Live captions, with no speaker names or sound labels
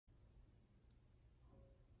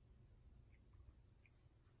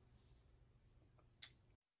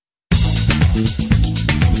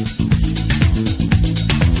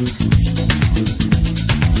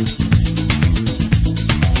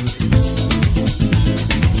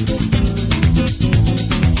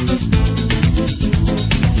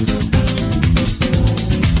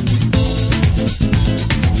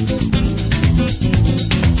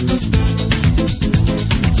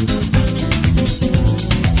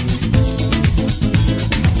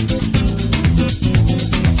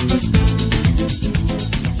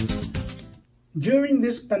During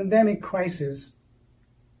this pandemic crisis,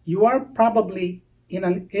 you are probably in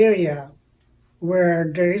an area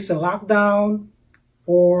where there is a lockdown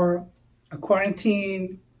or a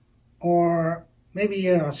quarantine or maybe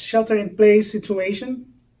a shelter-in-place situation.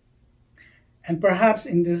 And perhaps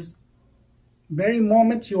in this very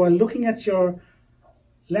moment you are looking at your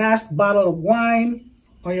last bottle of wine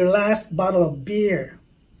or your last bottle of beer.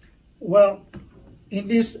 Well, in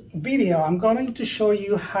this video, I'm going to show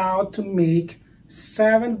you how to make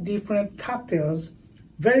 7 different cocktails.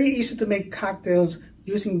 Very easy to make cocktails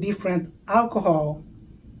using different alcohol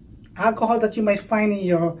that you might find in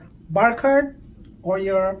your bar cart or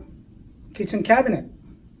your kitchen cabinet.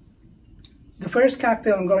 The first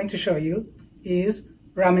cocktail I'm going to show you is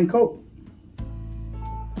rum and coke.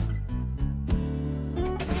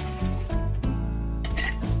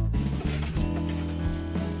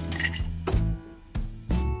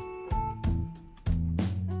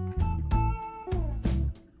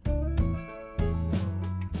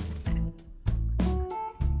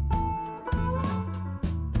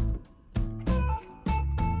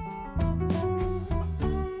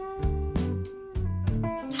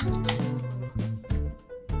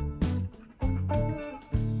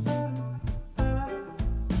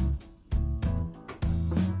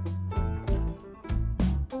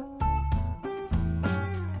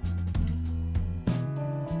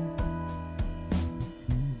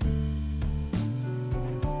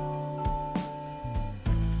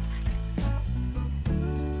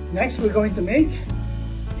 Next we're going to make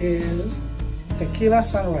is Tequila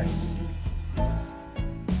Sunrise.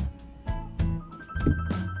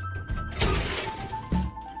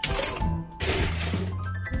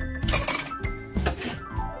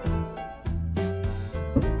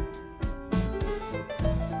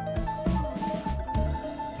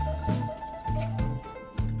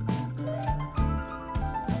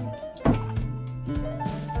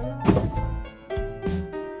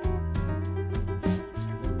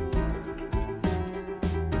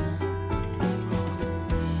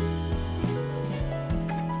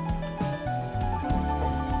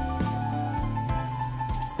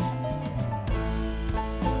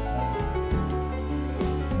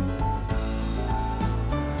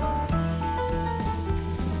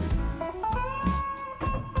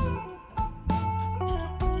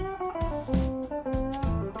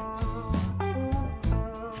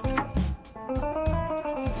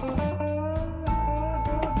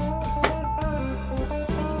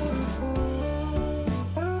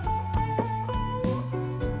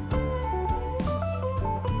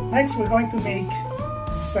 Next, we're going to make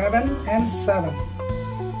 7 and 7.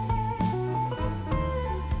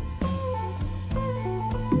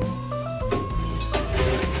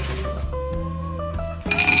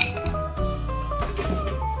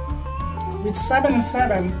 With 7 and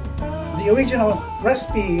 7, the original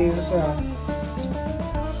recipe is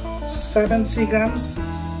 7 Seagrams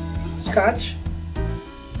Scotch,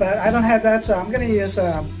 but I don't have that, so I'm going to use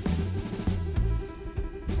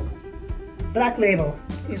Black Label.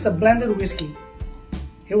 It's a blended whiskey.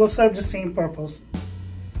 It will serve the same purpose.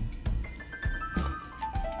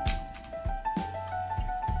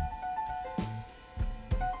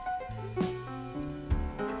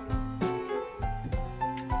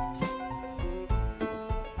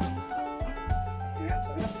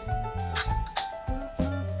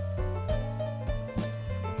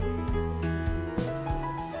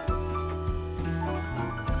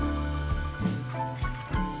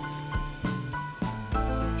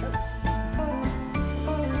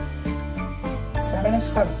 Seven and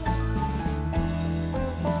 7.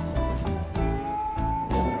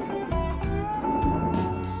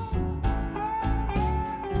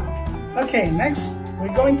 Okay, next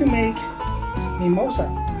we're going to make Mimosa.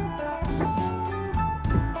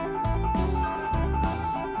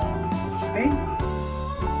 Okay.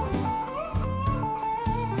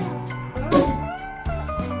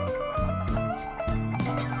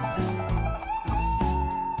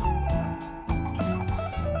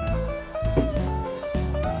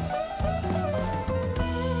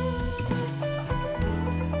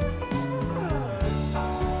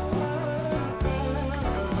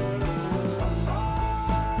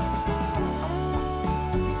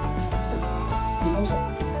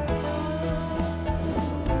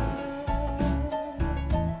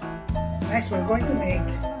 Next, we're going to make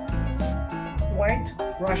White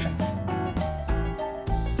Russian.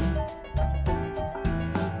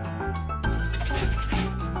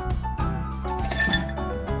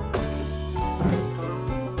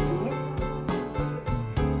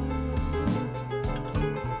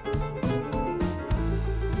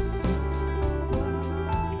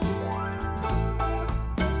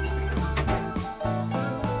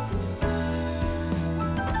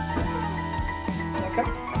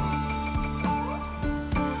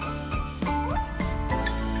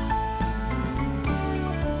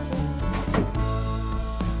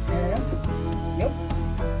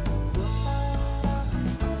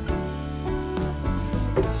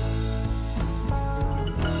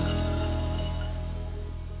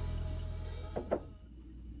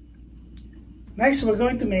 Next, we're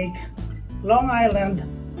going to make Long Island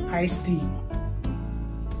iced tea.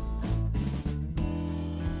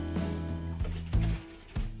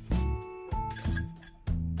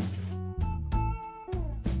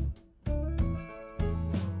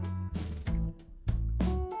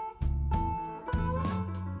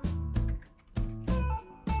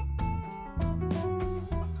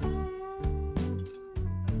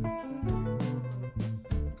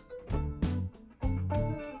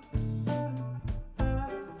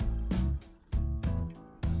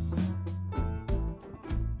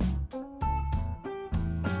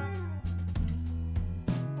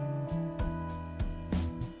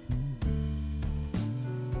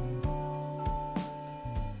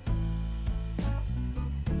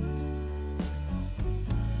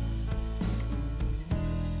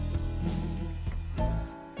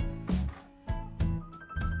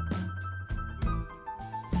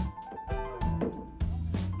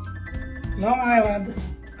 Long Island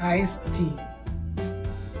iced tea.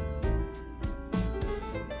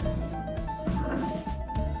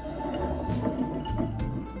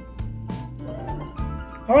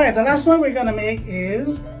 Alright, the last one we're gonna make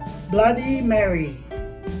is Bloody Mary.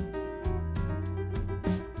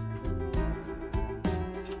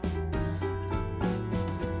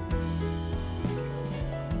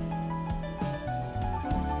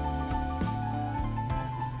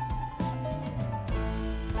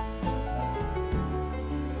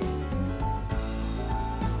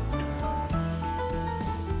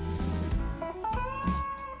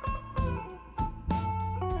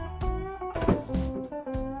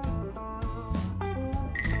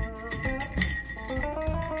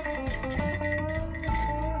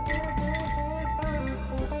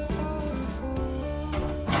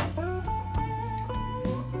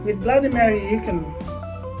 With Bloody Mary, you can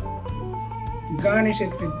garnish it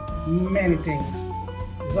with many things.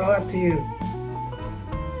 It's all up to you.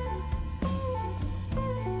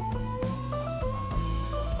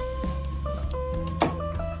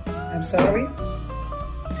 I'm sorry.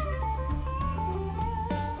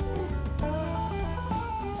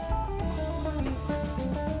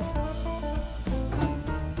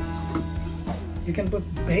 You can put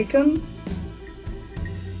bacon,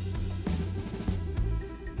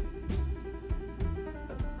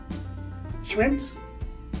 shrimps,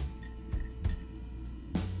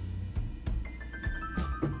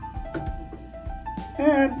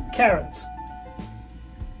 and carrots.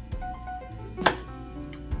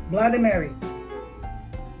 Bloody Mary.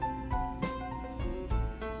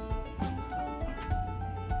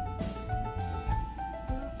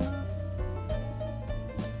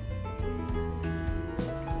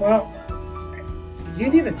 Well, you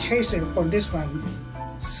need a chaser for this one,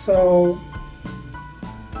 so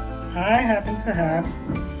I happen to have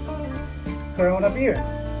Corona beer.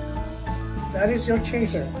 That is your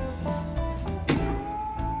chaser.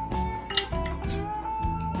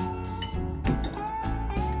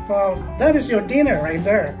 Well, that is your dinner right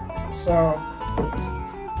there. So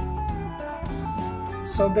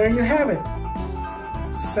there you have it.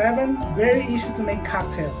 7 very easy to make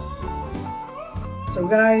cocktails. So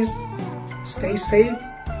guys, stay safe,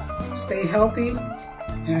 stay healthy,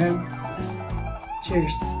 and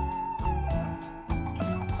cheers.